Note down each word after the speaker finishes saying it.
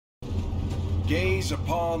Gaze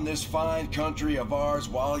upon this fine country of ours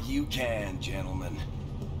while you can, gentlemen.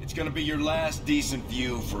 It's gonna be your last decent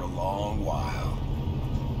view for a long while.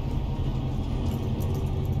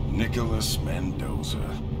 Nicholas Mendoza.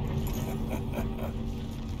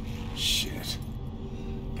 Shit.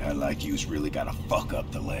 Guy like you's really gotta fuck up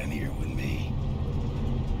to land here with me.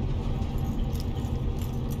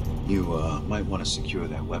 You, might want to secure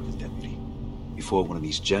that weapon, Deputy, before one of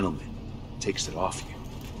these gentlemen takes it off you.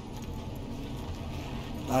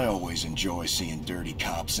 I always enjoy seeing dirty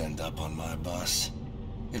cops end up on my bus.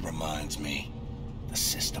 It reminds me, the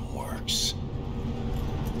system works.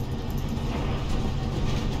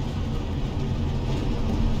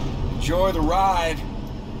 Enjoy the ride,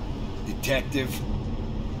 detective.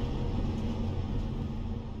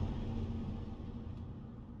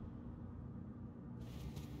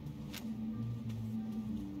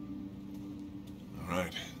 All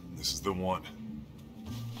right, this is the one.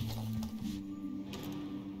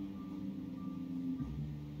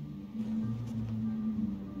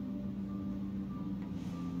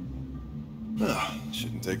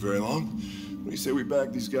 Shouldn't take very long. What do you say we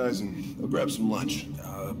bag these guys and go grab some lunch?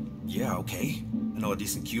 Yeah, okay. I know a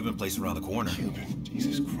decent Cuban place around the corner. Cuban?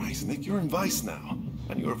 Jesus Christ, Nick, you're in Vice now.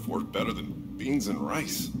 And you're afford better than beans and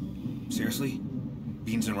rice. Seriously?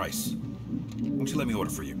 Beans and rice. Why don't you let me order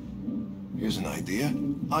for you? Here's an idea.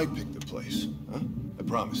 I picked the place, huh? I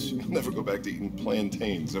promise, you'll never go back to eating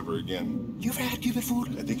plantains ever again. You ever had Cuban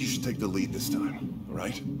food? I think you should take the lead this time, all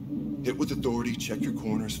right? Hit with authority, check your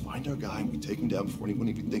corners, find our guy, and we take him down before anyone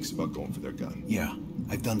even thinks about going for their gun. Yeah,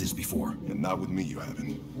 I've done this before. And not with me, you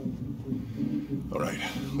haven't. All right,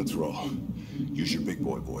 let's roll. Use your big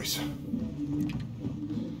boy voice.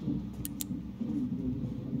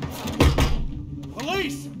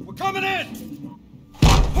 Police! We're coming in!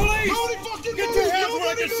 Police! Nobody fucking Get move! your hands Nobody where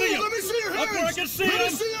I can move! see them! Let me see your hands! Up where I can see Let me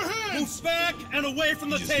them! see your hands! Move back and away from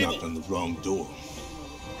the You just table! knocked on the wrong door.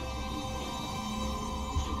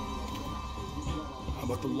 How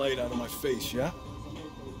about the light out of my face, yeah?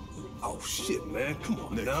 Oh, shit, man. Come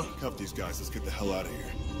on, Nick, now. Cuff these guys. Let's get the hell out of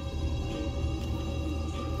here.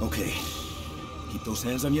 Okay. Keep those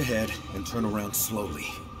hands on your head and turn around slowly.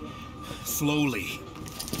 Slowly.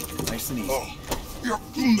 Nice and easy. Oh, you're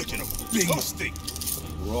making a big mistake.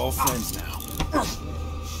 We're all friends now.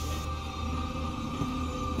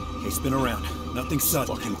 Okay, spin around. Nothing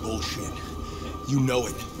sudden. Fucking bullshit. You know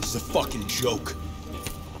it. It's a fucking joke.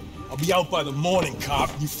 I'll be out by the morning, cop.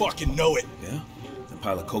 You fucking know it. Yeah? The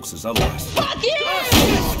pilot coaxes otherwise. Fuck you!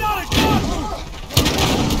 Oh, stop it! Stop!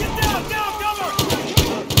 Get down! Down, cover!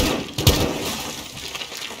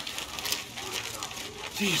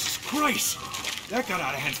 Jesus Christ! That got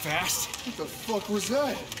out of hand fast. What the fuck was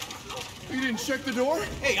that? You didn't check the door?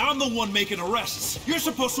 Hey, I'm the one making arrests. You're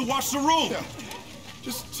supposed to watch the room. Yeah.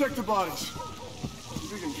 Just check the bodies. See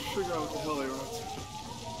if we can figure out what the hell they were up to.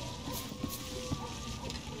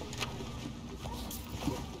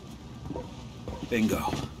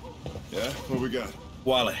 Bingo. Yeah? What we got?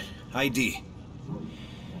 Wallet. ID.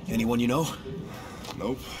 Anyone you know?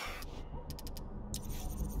 Nope.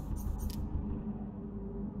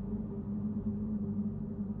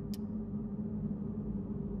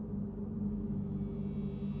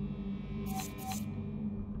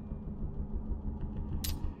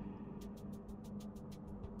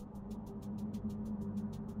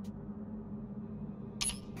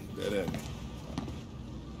 Dead end.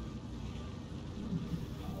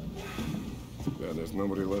 Yeah, there's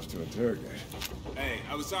nobody left to interrogate. Hey,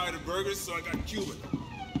 I was tired of burgers, so I got Cuban.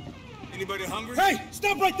 Anybody hungry? Hey,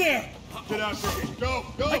 stop right there! Get out, Turkey. Go!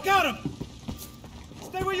 Go! I got him!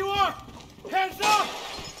 Stay where you are! Hands up!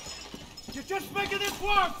 You're just making this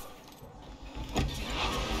worse!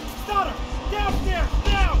 Stoddard! Downstairs!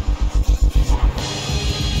 Now!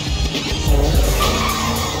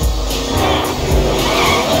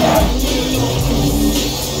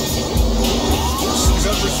 You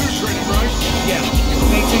got pursuit training, right? Yeah.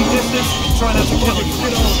 Maintain distance. Try not to kill him.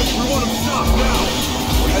 Get on it. We want him stopped now.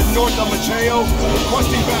 We're heading north on Mateo.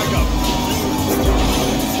 Requesting backup.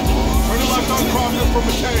 Turning left on Crawford for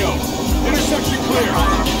Mateo. Intersection clear.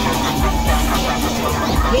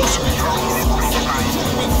 Closer.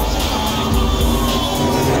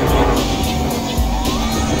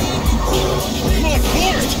 Come on,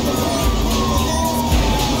 Forrest!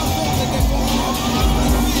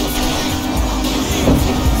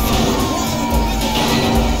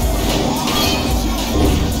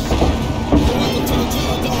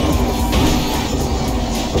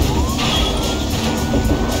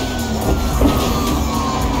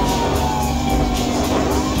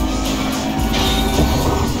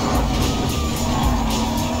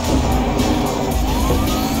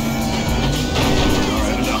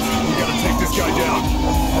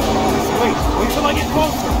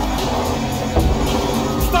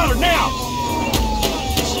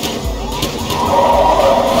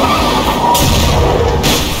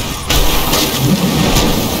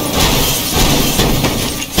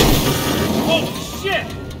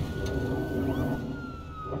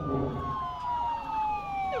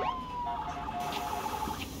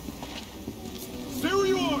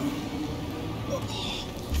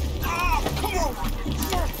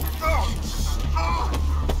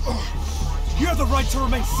 right to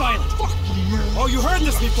remain silent. Fuck you, man. Oh, you heard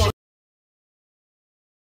this before.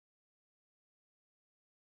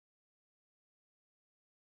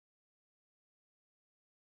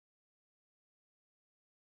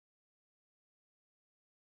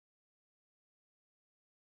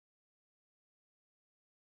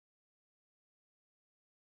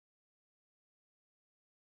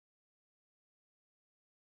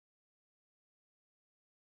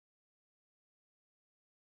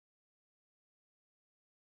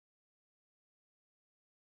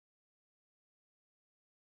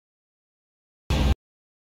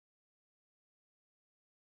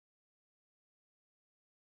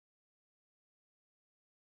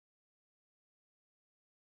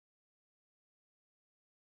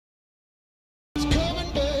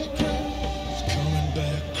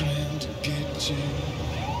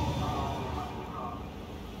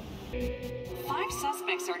 Five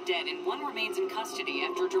suspects are dead and one remains in custody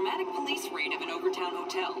after a dramatic police raid of an Overtown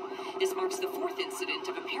hotel. This marks the fourth incident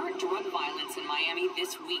of apparent drug violence in Miami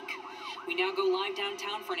this week. We now go live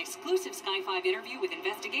downtown for an exclusive Sky 5 interview with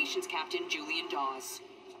Investigations Captain Julian Dawes.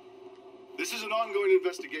 This is an ongoing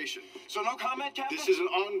investigation. So no comment, Captain? This is an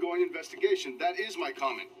ongoing investigation. That is my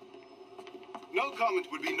comment. No comment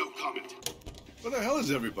would be no comment. Where the hell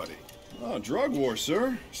is everybody? Oh, drug war,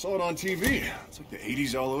 sir. Saw it on TV. It's like the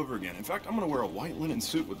 80s all over again. In fact, I'm gonna wear a white linen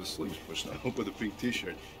suit with the sleeves pushed up. Hope with a pink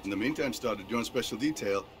t-shirt. In the meantime, started doing special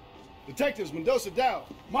detail. Detectives Mendoza Dow,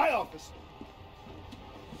 my office.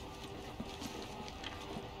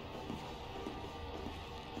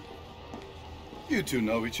 You two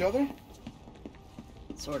know each other?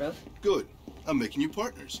 Sort of. Good. I'm making you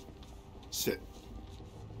partners. Sit.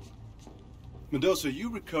 Mendoza, you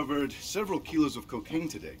recovered several kilos of cocaine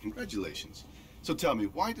today. Congratulations. So tell me,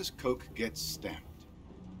 why does coke get stamped?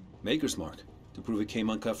 Maker's mark, to prove it came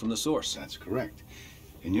uncut from the source. That's correct.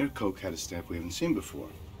 And your coke had a stamp we haven't seen before.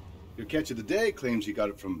 Your catch of the day claims you got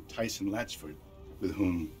it from Tyson Latchford, with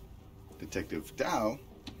whom Detective Dow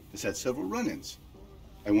has had several run-ins.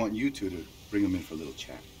 I want you two to bring him in for a little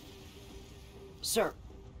chat. Sir,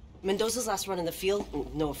 Mendoza's last run in the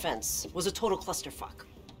field, no offense, was a total clusterfuck.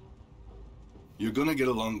 You're gonna get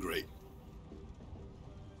along great.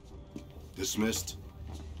 Dismissed.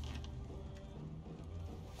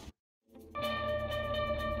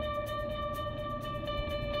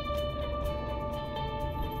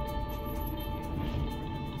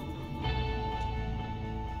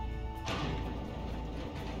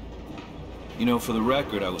 You know, for the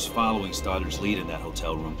record, I was following Stoddard's lead in that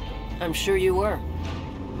hotel room. I'm sure you were.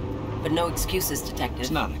 But no excuses, Detective. It's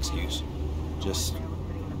not an excuse. Just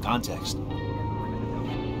context.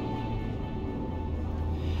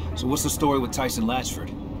 So what's the story with Tyson Latchford?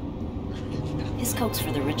 His coke's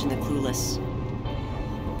for the rich and the clueless.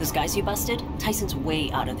 Those guys you busted, Tyson's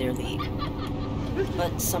way out of their league.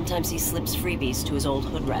 But sometimes he slips freebies to his old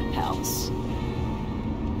hood rat pals.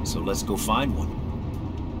 So let's go find one.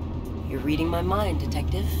 You're reading my mind,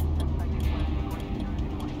 Detective.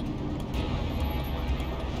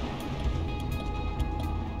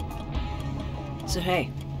 So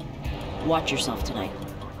hey, watch yourself tonight.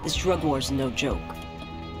 This drug war's no joke.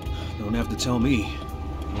 Don't have to tell me.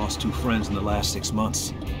 I lost 2 friends in the last 6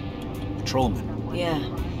 months. Patrolmen. Yeah,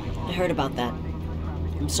 I heard about that.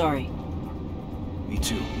 I'm sorry. Me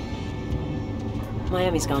too.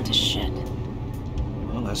 Miami's gone to shit.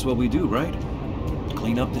 Well, that's what we do, right?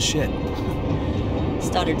 Clean up the shit.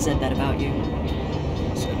 Stoddard said that about you.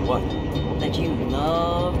 Said what? That you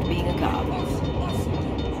loved being a cop.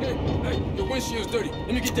 Hey, your windshield's dirty.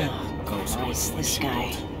 Let me get that. Oh, Christ, this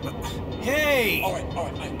guy. Hey! All right,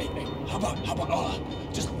 hey, how about,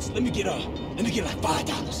 just let me get like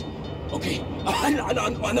 $5, okay?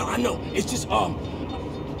 I know, it's just, I'm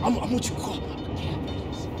what you call.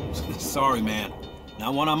 Sorry, man.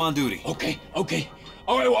 Not when I'm on duty. Okay.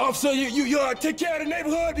 All right, well, officer, you take care of the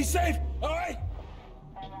neighborhood, be safe, all right?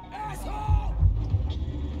 Asshole!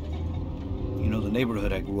 You know, the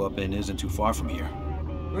neighborhood I grew up in isn't too far from here.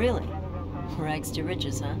 Really? Rags to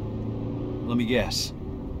riches, huh? Let me guess.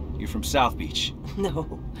 You're from South Beach.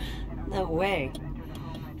 No way.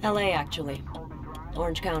 LA, actually.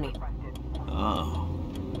 Orange County. Oh.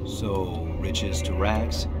 So, riches to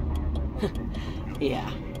rags?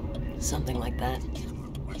 Yeah. Something like that.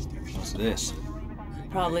 What's this?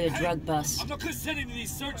 Probably a drug bust. I'm not consenting to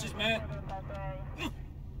these searches, man.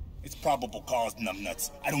 It's probable cause,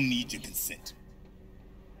 numbnuts. I don't need your consent.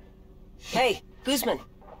 Hey, Guzman.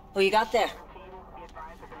 Who you got there?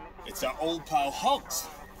 It's our old pal Hugs.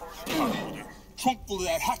 Trunk full of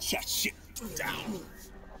that hotshot shit. Down.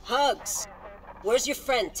 Hugs. Where's your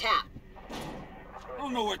friend, Tap? I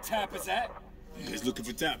don't know where Tap is at. He's looking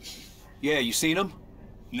for Tap. Yeah, you seen him?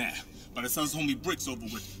 Nah, but I saw his homie Bricks over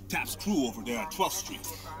with Tap's crew over there at 12th Street.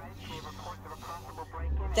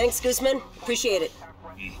 Thanks, Guzman. Appreciate it.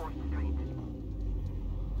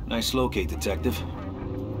 Nice locate, Detective.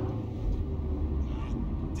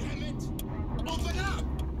 Damn it! Open up!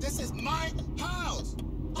 This is my house!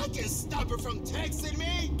 I can stop her from texting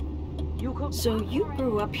me! So you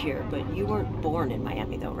grew up here, but you weren't born in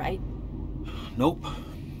Miami though, right? Nope.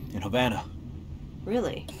 In Havana.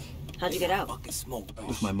 Really? How'd you get out?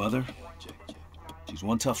 With my mother. She's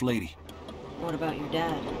one tough lady. What about your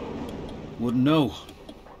dad? Wouldn't know.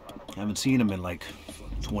 Haven't seen him in like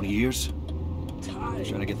 20 years.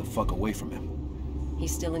 Trying to get the fuck away from him.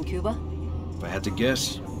 He's still in Cuba? If I had to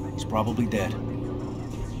guess, he's probably dead.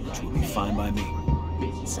 Which would be fine by me.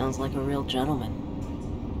 Sounds like a real gentleman.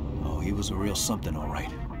 Oh, he was a real something, all right.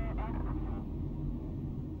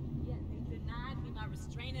 Yeah, they denied me my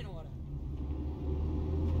restraining order.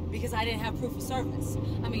 Because I didn't have proof of service.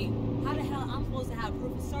 I mean, how the hell I'm supposed to have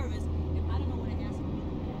proof of service if I don't know what to ask for?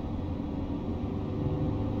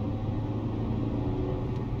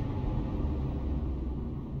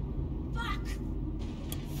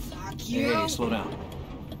 Fuck you! Hey, slow down.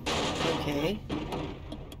 Okay.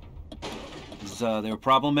 Is there a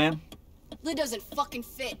problem, ma'am? Lid doesn't fucking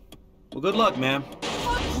fit. Well, good luck, ma'am.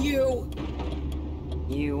 Fuck you!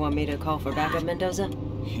 You want me to call for backup, Mendoza?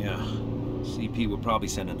 Yeah. CP would probably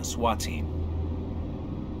send in a SWAT team.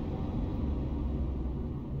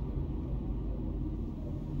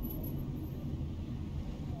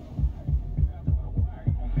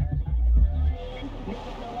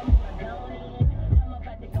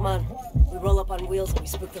 Come on. We roll up on wheels and we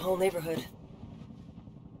spook the whole neighborhood.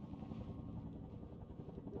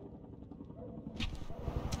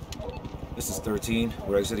 This is 13.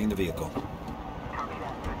 We're exiting the vehicle.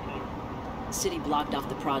 The city blocked off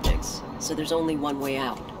the projects, so there's only one way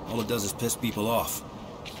out. All it does is piss people off.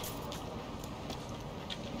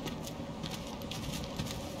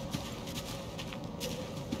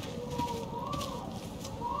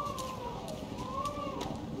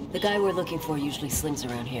 The guy we're looking for usually slings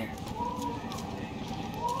around here.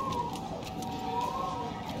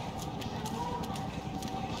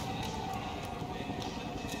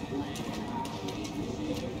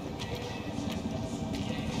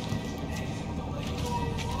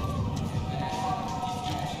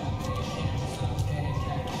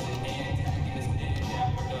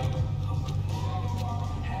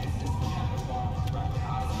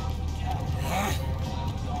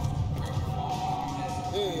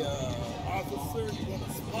 Hey, officer, you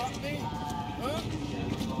wanna spot me? Huh?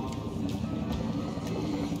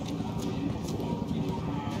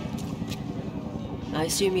 I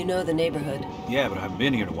assume you know the neighborhood. Yeah, but I haven't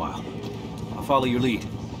been here in a while. I'll follow your lead.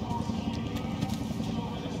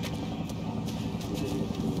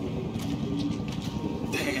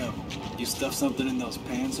 Damn. You stuffed something in those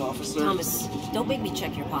pants, officer? Thomas, don't make me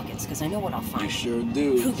check your pockets, because I know what I'll find. I sure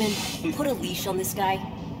do. Ruben, put a leash on this guy,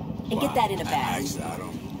 and get that in a bag. Actually,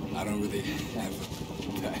 I don't really have a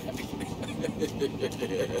bag.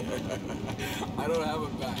 I don't have a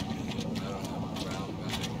bag. I don't have a brown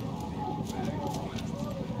bag.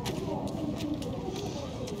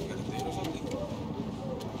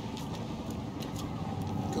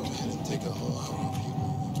 Go ahead and take a whole hour off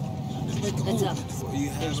you. Heads up. So you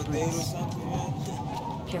have a date or something,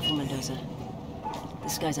 man? Careful, Mendoza.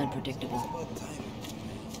 This guy's unpredictable.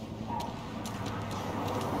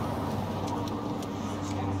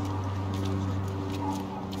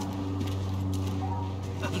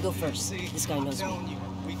 You go first. This guy knows me. You,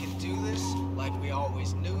 we can do this like we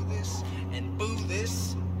always knew this, and boo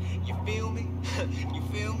this. You feel me? You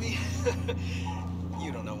feel me?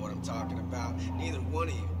 You don't know what I'm talking about. Neither one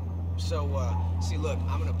of you. So, see, look,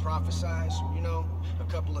 I'm gonna prophesize, you know, a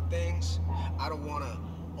couple of things. I don't wanna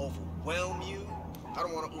overwhelm you. I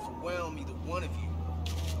don't wanna overwhelm either one of you.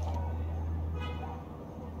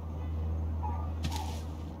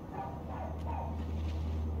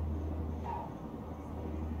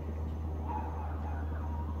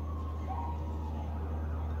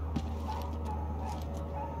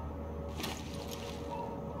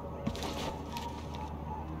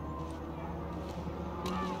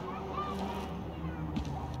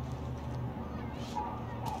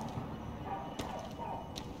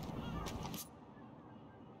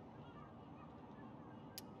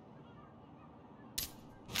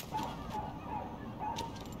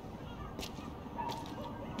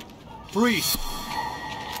 Freeze!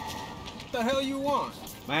 What the hell you want?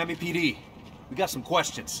 Miami PD. We got some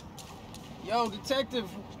questions. Yo, detective,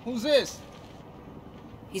 who's this?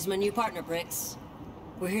 He's my new partner, Bricks.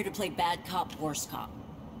 We're here to play bad cop, worst cop.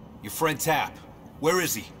 Your friend Tap. Where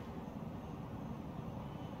is he?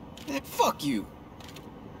 Man, fuck you.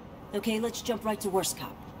 Okay, let's jump right to worst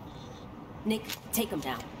cop. Nick, take him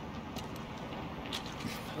down.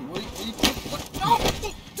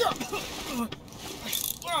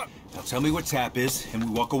 Now tell me what Tap is, and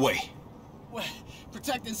we walk away. What?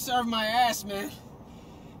 Protect and serve my ass, man.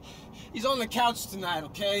 He's on the couch tonight,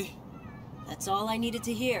 okay? That's all I needed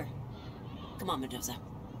to hear. Come on, Mendoza.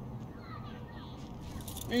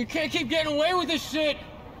 You can't keep getting away with this shit!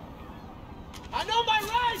 I know my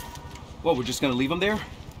rights! What, we're just gonna leave him there?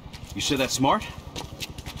 You sure that's smart?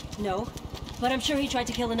 No, but I'm sure he tried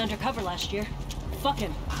to kill an undercover last year. Fuck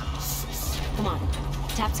him. Come on.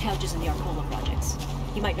 Tap's couch is in the Arcola projects.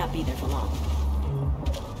 He might not be there for long.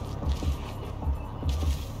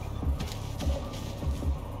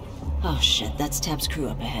 Oh shit, that's Tap's crew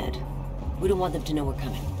up ahead. We don't want them to know we're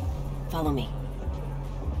coming. Follow me.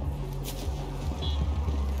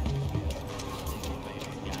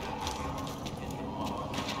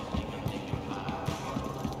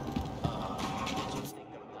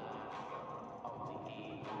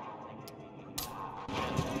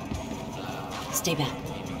 Stay back.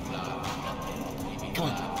 Come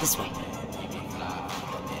on, this way.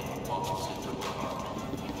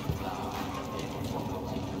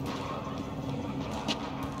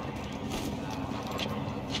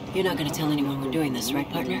 You're not gonna tell anyone we're doing this, right,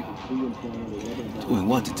 partner? Doing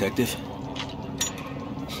what, detective?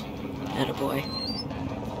 Attaboy.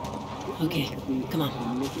 Okay, come on.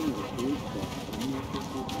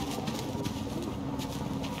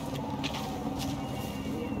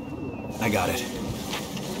 I got it.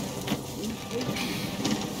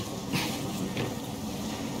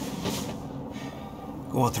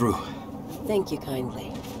 Go on through. Thank you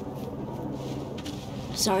kindly.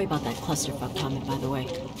 Sorry about that clusterfuck comment, by the way.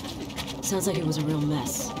 Sounds like it was a real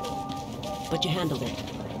mess. But you handled it.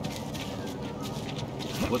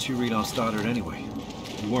 What's your read on Stoddard anyway?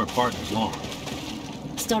 You weren't partners long.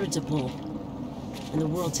 Stoddard's a bull. And the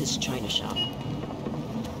world's his china shop.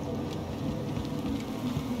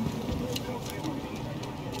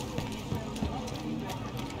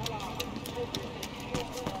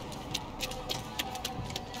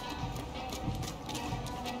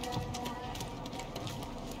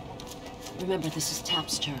 Remember, this is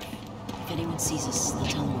Tap's turf. If anyone sees us, they'll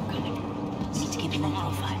tell him we're coming. We need to keep a low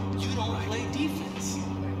profile. You don't play defense.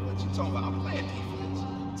 What you talking about? I'm playing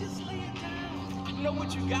defense. Just lay it down. I know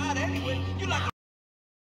what you got anyway. You like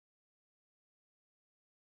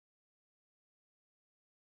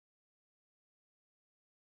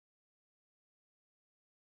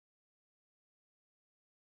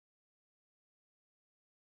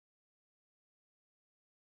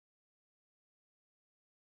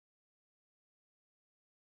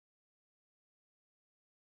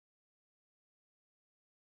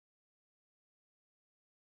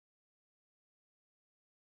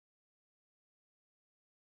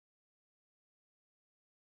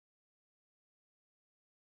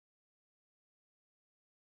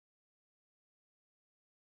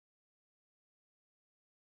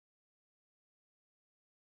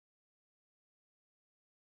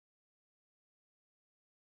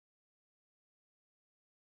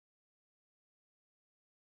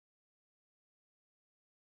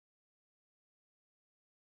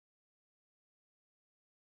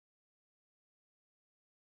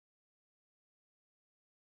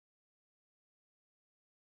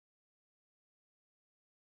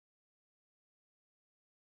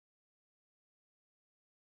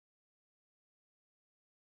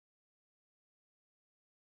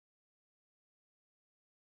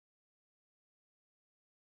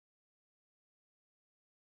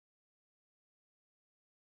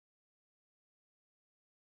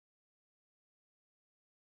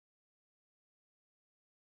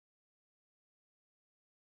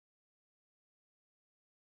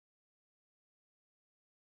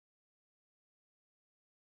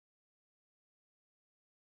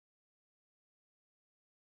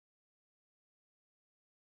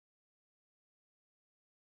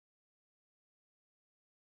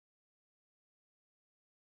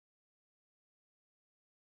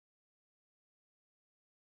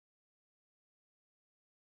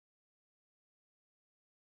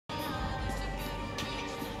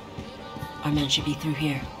Our men should be through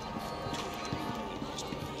here.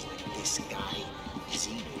 This guy,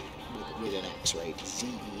 Z with an X, right?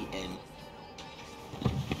 Z-E-N.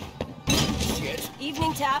 Shit.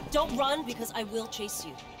 Evening, Tap. Don't run, because I will chase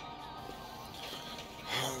you.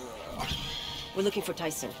 We're looking for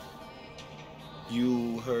Tyson.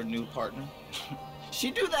 You her new partner? She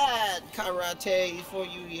do that karate for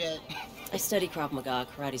you yet? I study Krav Maga.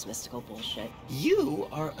 Karate's mystical bullshit. You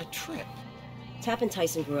are a trip. Tap and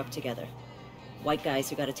Tyson grew up together. White guys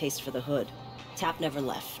who got a taste for the hood. Tap never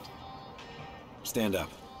left. Stand up.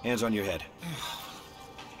 Hands on your head.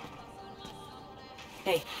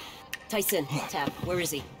 Hey, Tyson, Tap, where is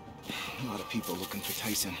he? A lot of people looking for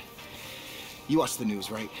Tyson. You watch the news,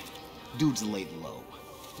 right? Dude's laid low.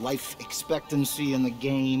 Life expectancy in the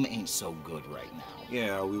game ain't so good right now.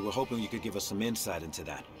 Yeah, we were hoping you could give us some insight into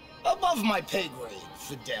that. Above my pay grade,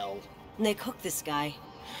 Fidel. Nick, hook this guy.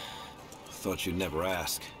 Thought you'd never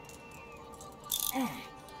ask. Oh,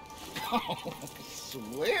 I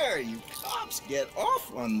swear you cops get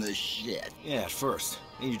off on this shit. Yeah, at first.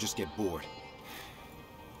 Then you just get bored.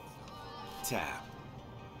 Tap.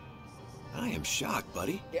 I am shocked,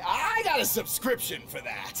 buddy. Yeah, I got a subscription for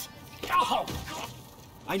that. Oh!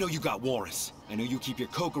 I know you got warrants. I know you keep your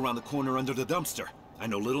coke around the corner under the dumpster. I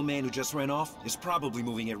know little man who just ran off is probably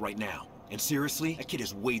moving it right now. And seriously, that kid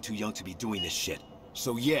is way too young to be doing this shit.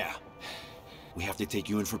 So yeah, we have to take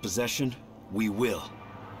you in for possession. We will.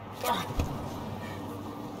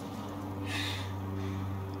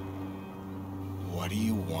 What do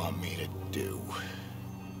you want me to do?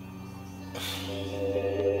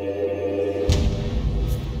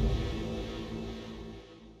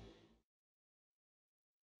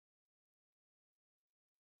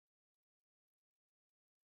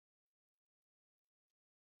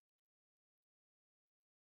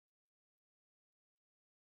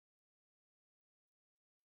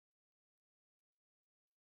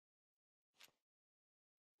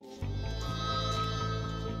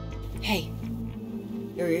 Hey,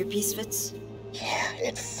 your earpiece fits? Yeah,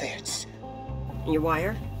 it fits. And your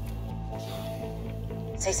wire?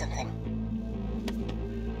 Say something.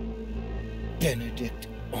 Benedict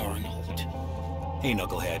Arnold. Hey,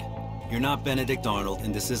 knucklehead. You're not Benedict Arnold,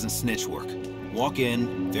 and this isn't snitch work. Walk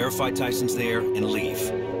in, verify Tyson's there, and leave.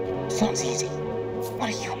 Sounds easy.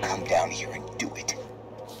 Why don't you come down here and do it?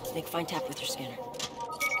 Nick, find Tap with your scanner.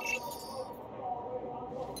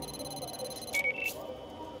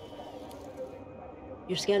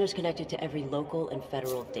 Your scanner's connected to every local and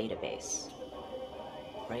federal database.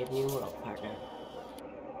 Brave new world, partner.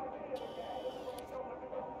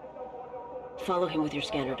 Follow him with your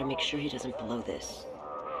scanner to make sure he doesn't blow this.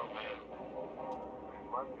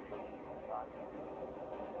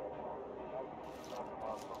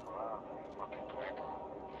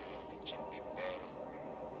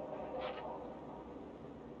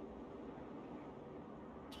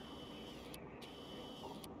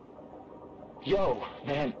 Yo,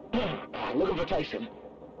 man, looking for Tyson.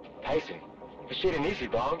 Tyson? This shit ain't easy,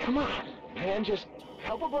 dog. Come on, man, just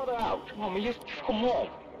help a brother out. Come on, man, just come home.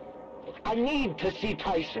 I need to see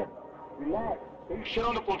Tyson. Relax. Get shit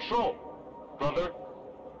under control, brother.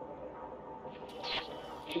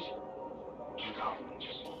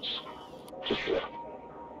 Just relax.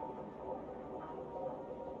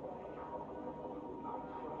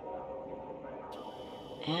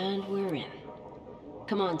 And we're in.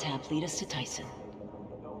 Come on, Tap, lead us to Tyson.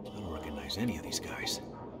 I don't recognize any of these guys.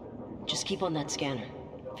 Just keep on that scanner.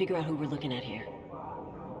 Figure out who we're looking at here.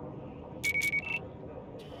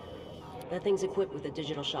 That thing's equipped with a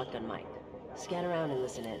digital shotgun mic. Scan around and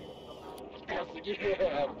listen in.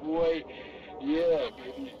 Yeah, boy. Yeah,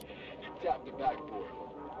 baby. He tapped the backboard.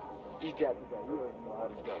 He tapped the back. You don't know how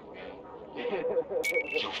to duck, man.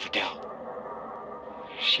 Yo, Fidel.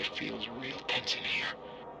 Shit feels real tense in here.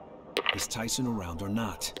 Is Tyson around or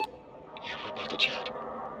not? Yeah, we're about to chat.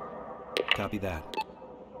 Copy that.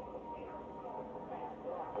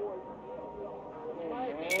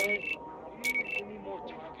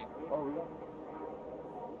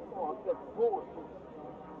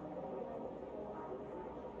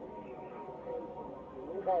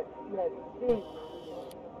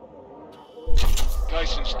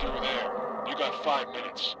 Tyson's through there. You got 5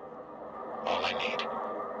 minutes. All I need.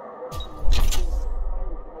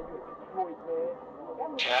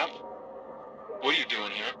 Tap? What are you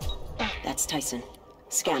doing here? That's Tyson.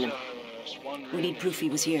 Scan him. We need proof he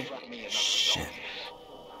was here. Shit.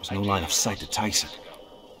 There's no line of sight to Tyson.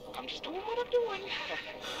 I'm just doing what I'm doing.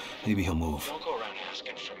 Maybe he'll move. Don't go around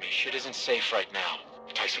asking for me. Shit isn't safe right now.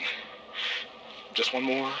 Tyson, just one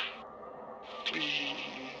more. Please.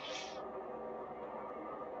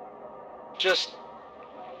 Just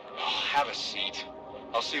have a seat.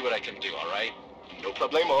 I'll see what I can do, all right? No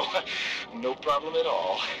problemo. No problem at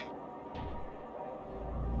all.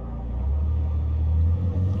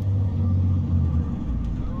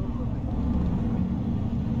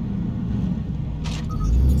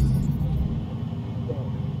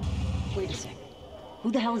 Wait a sec.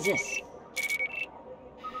 Who the hell is this?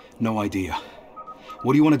 No idea.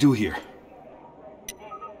 What do you want to do here?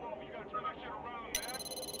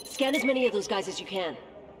 Scan as many of those guys as you can.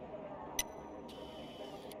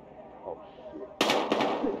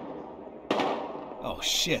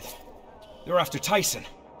 Shit. They're after Tyson.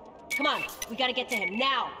 Come on, we gotta get to him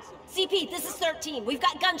now. CP, this is 13. We've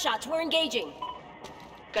got gunshots. We're engaging.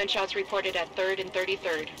 Gunshots reported at 3rd and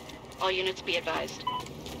 33rd. All units be advised.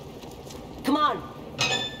 Come on.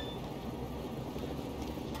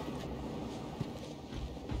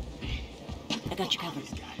 I got you covered.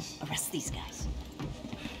 Arrest these guys.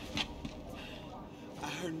 I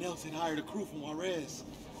heard Nelson hired a crew from Juarez.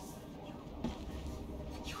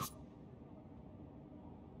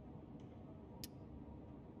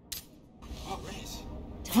 Juarez?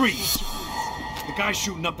 Freeze! The guys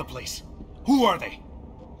shooting up the place. Who are they?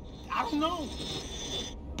 I don't know.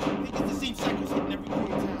 They get the same cycles hitting every point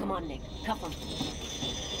in time. Come on, Nick. Cuff them.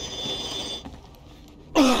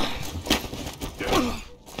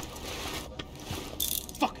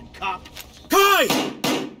 Fucking cop. Kai!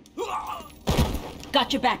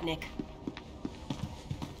 Got your back, Nick.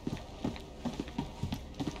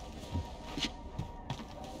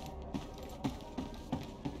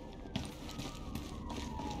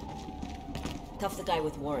 Cuff the guy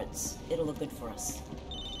with warrants. It'll look good for us.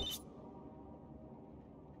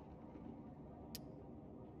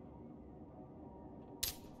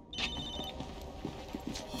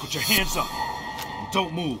 Put your hands up. And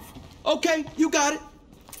don't move. Okay, you got it.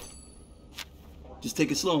 Just take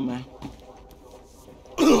it slow, man.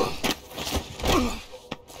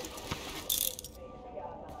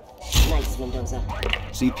 Nice, Mendoza.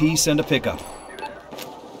 CP, send a pickup.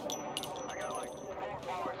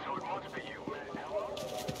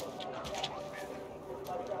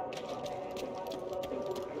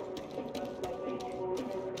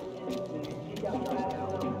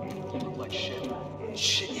 Like shit.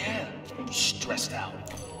 Shit, yeah. Stressed out.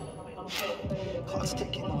 Clock's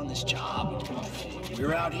ticking on this job.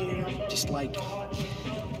 We're out here just like...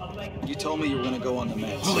 You told me you were gonna go on the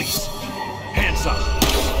meds. Police! Hands up!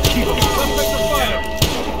 Keep them! Suspect the fire!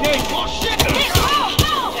 Hey! Oh, shit!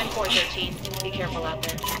 10-4-13. Be careful out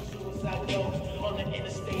there.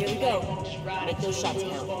 Here we go. Make those shots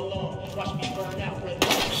count.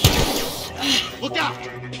 Look out!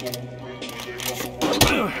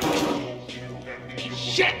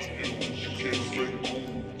 Shit!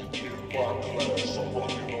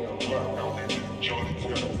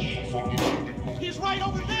 He's right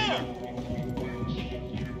over there!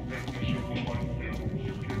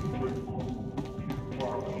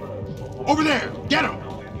 Over there! Get him!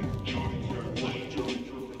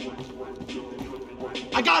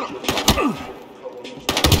 I got him!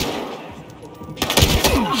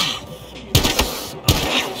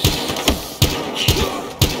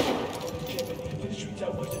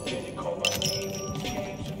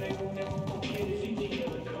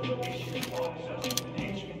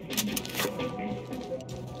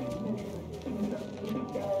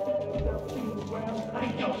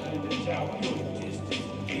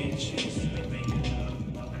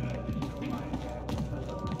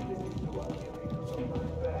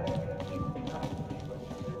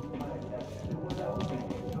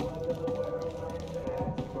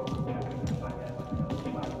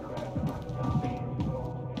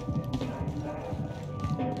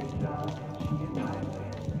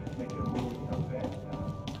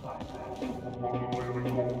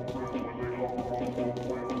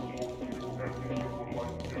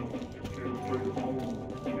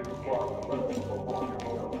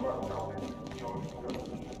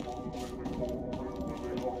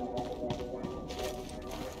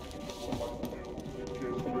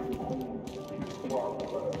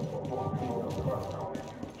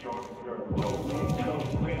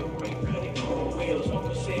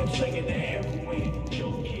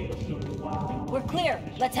 We're clear.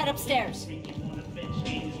 Let's head upstairs.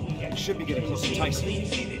 Should be getting close to Tyson.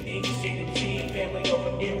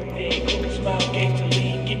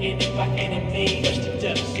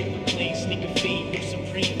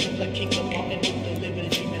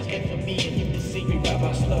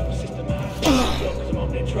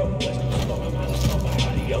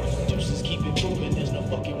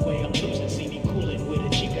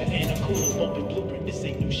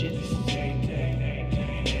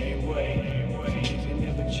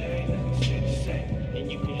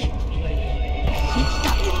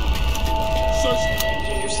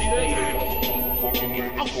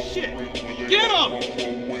 Get him!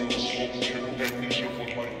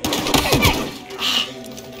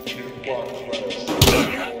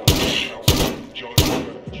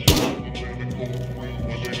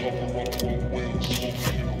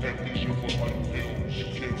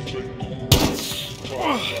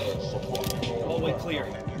 Hallway clear.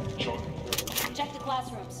 Check the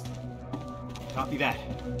classrooms. Copy that.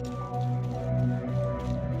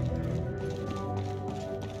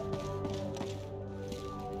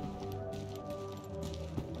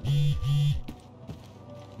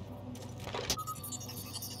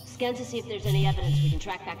 Scan to see if there's any evidence we can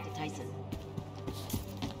track back to Tyson.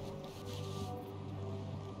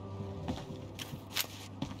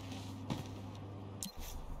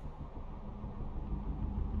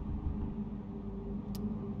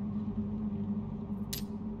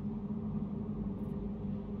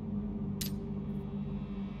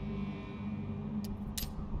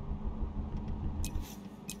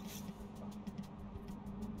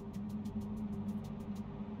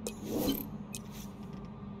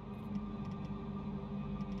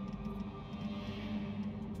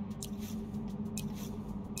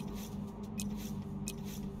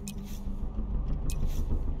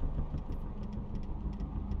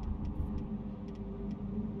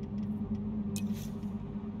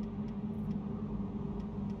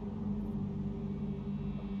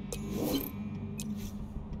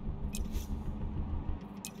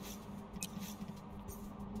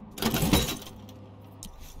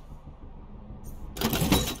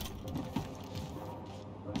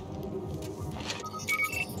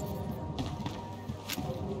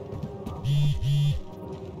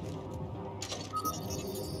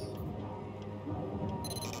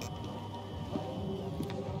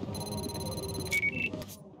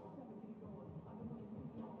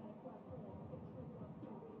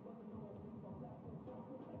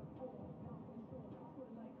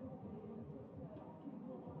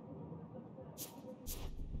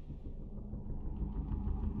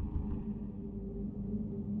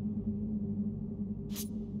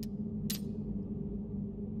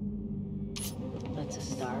 That's a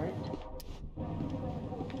start.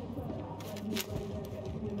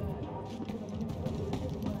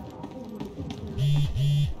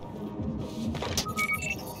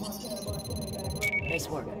 Nice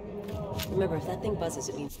work. Remember, if that thing buzzes,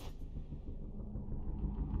 it means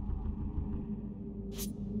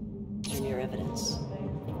turn your evidence.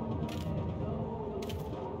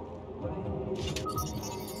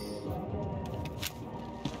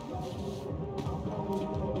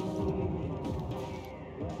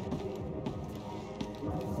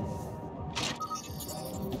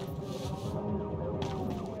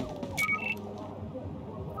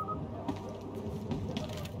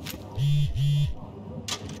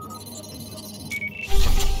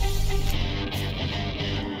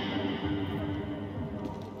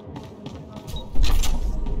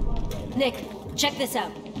 Nick, check this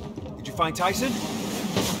out. Did you find Tyson?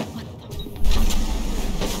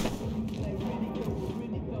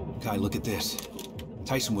 Kai, look at this.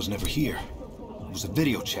 Tyson was never here. It was a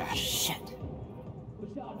video chat. Shit.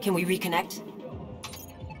 Can we reconnect?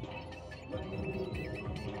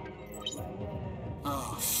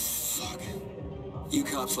 Oh, fuck. You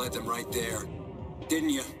cops led them right there, didn't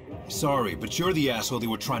you? Sorry, but you're the asshole they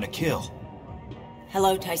were trying to kill.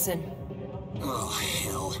 Hello, Tyson. Oh,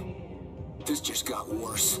 hell. This just got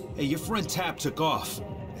worse. Hey, your friend Tap took off.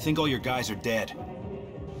 I think all your guys are dead.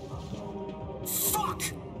 Fuck!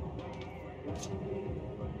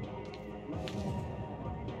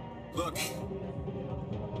 Look,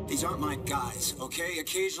 these aren't my guys, okay?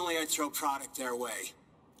 Occasionally I throw product their way.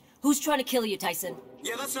 Who's trying to kill you, Tyson?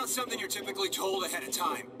 Yeah, that's not something you're typically told ahead of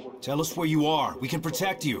time. Tell us where you are. We can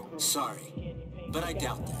protect you. Sorry, but I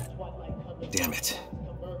doubt that. Damn it.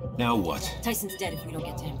 Now what? Tyson's dead if we don't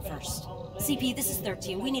get to him first. CP, this is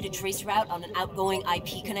 13. We need a trace route on an outgoing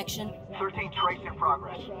IP connection. 13 trace in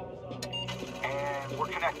progress. And we're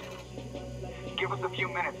connected. Give us a few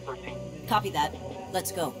minutes, 13. Copy that.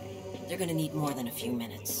 Let's go. They're gonna need more than a few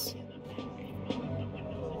minutes.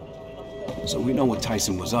 So we know what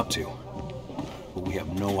Tyson was up to, but we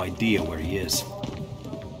have no idea where he is.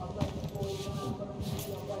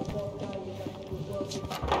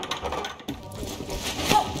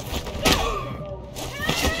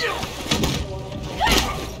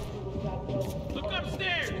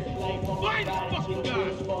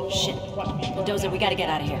 Shit. Mendoza, we gotta get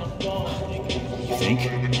out of here. You think?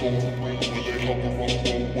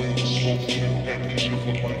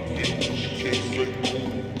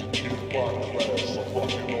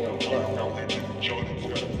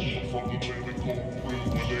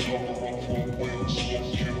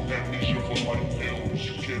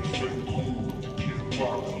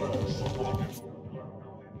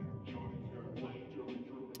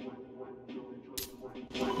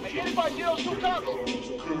 Hey, anybody get those two cops?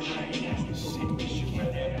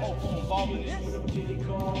 Oh, involved in this?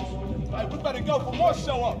 All right, we better go for more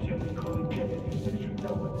show up.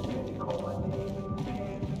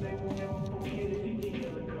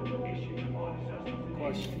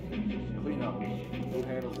 Question. Clean up. Who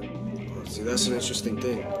handles it? See, that's an interesting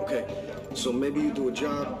thing. Okay, so maybe you do a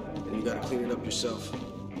job and you gotta clean it up yourself.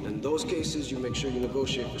 In those cases, you make sure you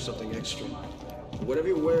negotiate for something extra. Whatever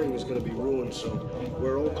you're wearing is gonna be ruined, so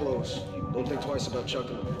wear old clothes. Don't think twice about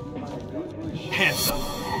chucking them. Hands up.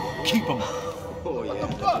 Keep them. Oh, yeah.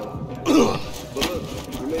 But look,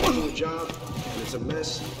 you made it to a job, and it's a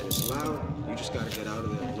mess, and it's loud. You just gotta get out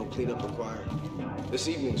of there. No cleanup required. This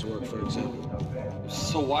evening's work, for example.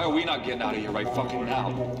 So why are we not getting out of here right fucking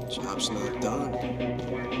now? Job's not done.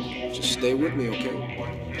 Just stay with me,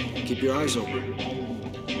 okay? Keep your eyes open.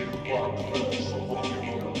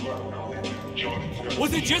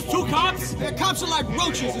 Was it just 2 cops? Yeah, cops are like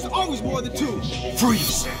roaches. There's always more than 2.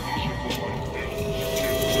 Freeze!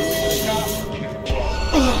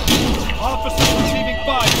 Officers receiving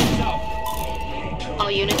fire. South.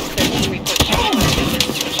 All units 13 report showing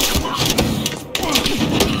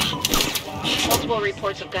multiple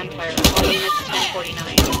reports of gunfire. All units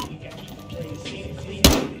 1049.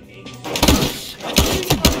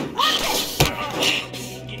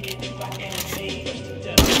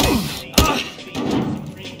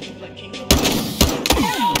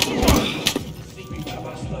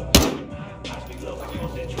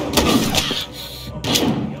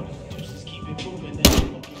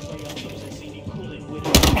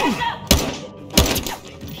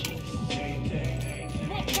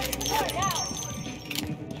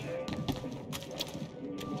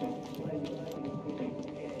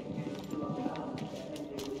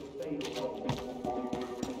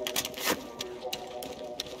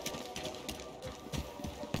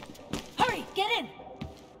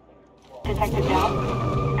 Detective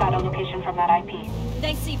Dow, got a location from that IP.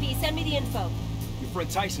 Thanks, CP. Send me the info. Your friend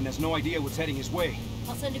Tyson has no idea what's heading his way.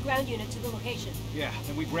 I'll send a ground unit to the location. Yeah,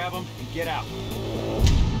 then we grab him and get out.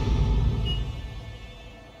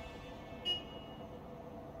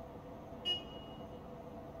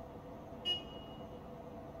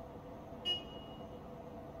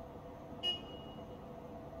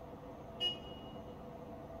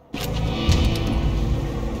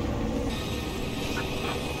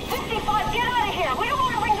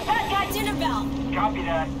 Copy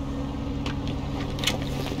that.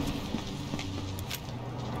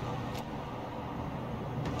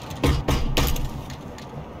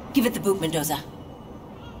 Give it the boot, Mendoza.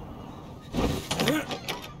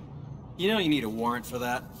 You know you need a warrant for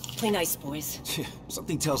that. Play nice, boys.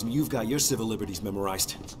 Something tells me you've got your civil liberties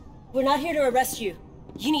memorized. We're not here to arrest you.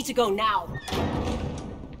 You need to go now.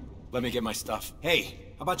 Let me get my stuff. Hey,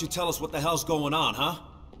 how about you tell us what the hell's going on, huh?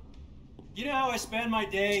 You know how I spend my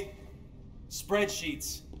day?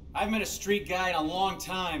 Spreadsheets. I haven't been a street guy in a long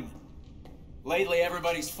time. Lately,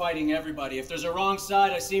 everybody's fighting everybody. If there's a wrong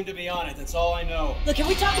side, I seem to be on it. That's all I know. Look, can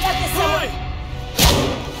we talk about this?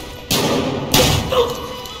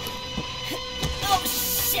 Oh,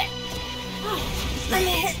 shit! I'm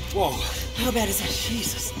hit. Whoa. How bad is it?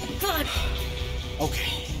 Jesus. God.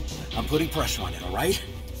 Okay. I'm putting pressure on it, all right?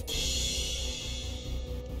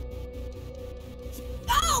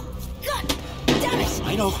 Oh, God! Damn it!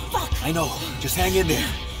 I know. Fuck! I know. Just hang in there.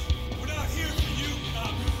 We're not here for you,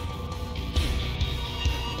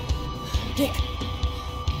 Dick.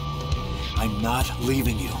 I'm not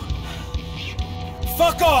leaving you.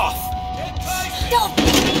 Fuck off! No!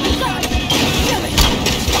 God damn it!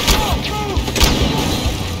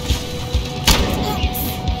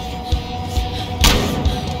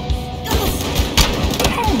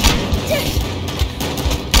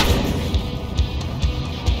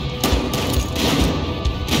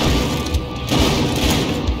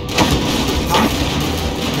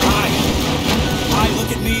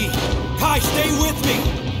 Stay with me!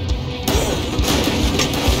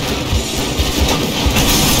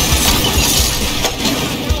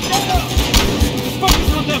 Focus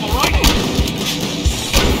on them, all right?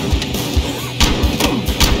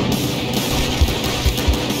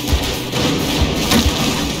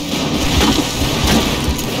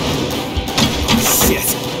 Shit!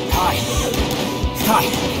 Hi! Hi!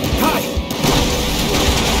 Hi!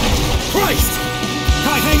 Christ!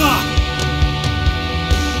 Hi, hang on!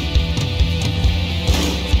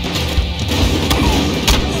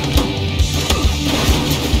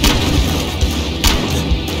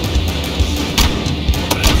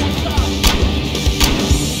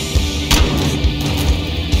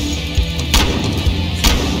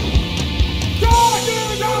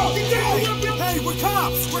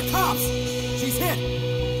 We're cops! She's hit!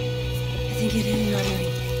 I think it hit an artery.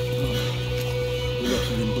 We're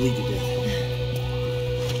lucky you didn't bleed to death.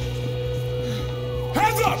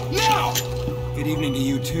 Hands up! Now! Good evening to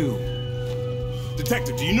you, too.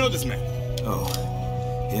 Detective, do you know this man? Oh.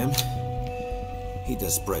 Him? He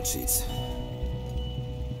does spreadsheets.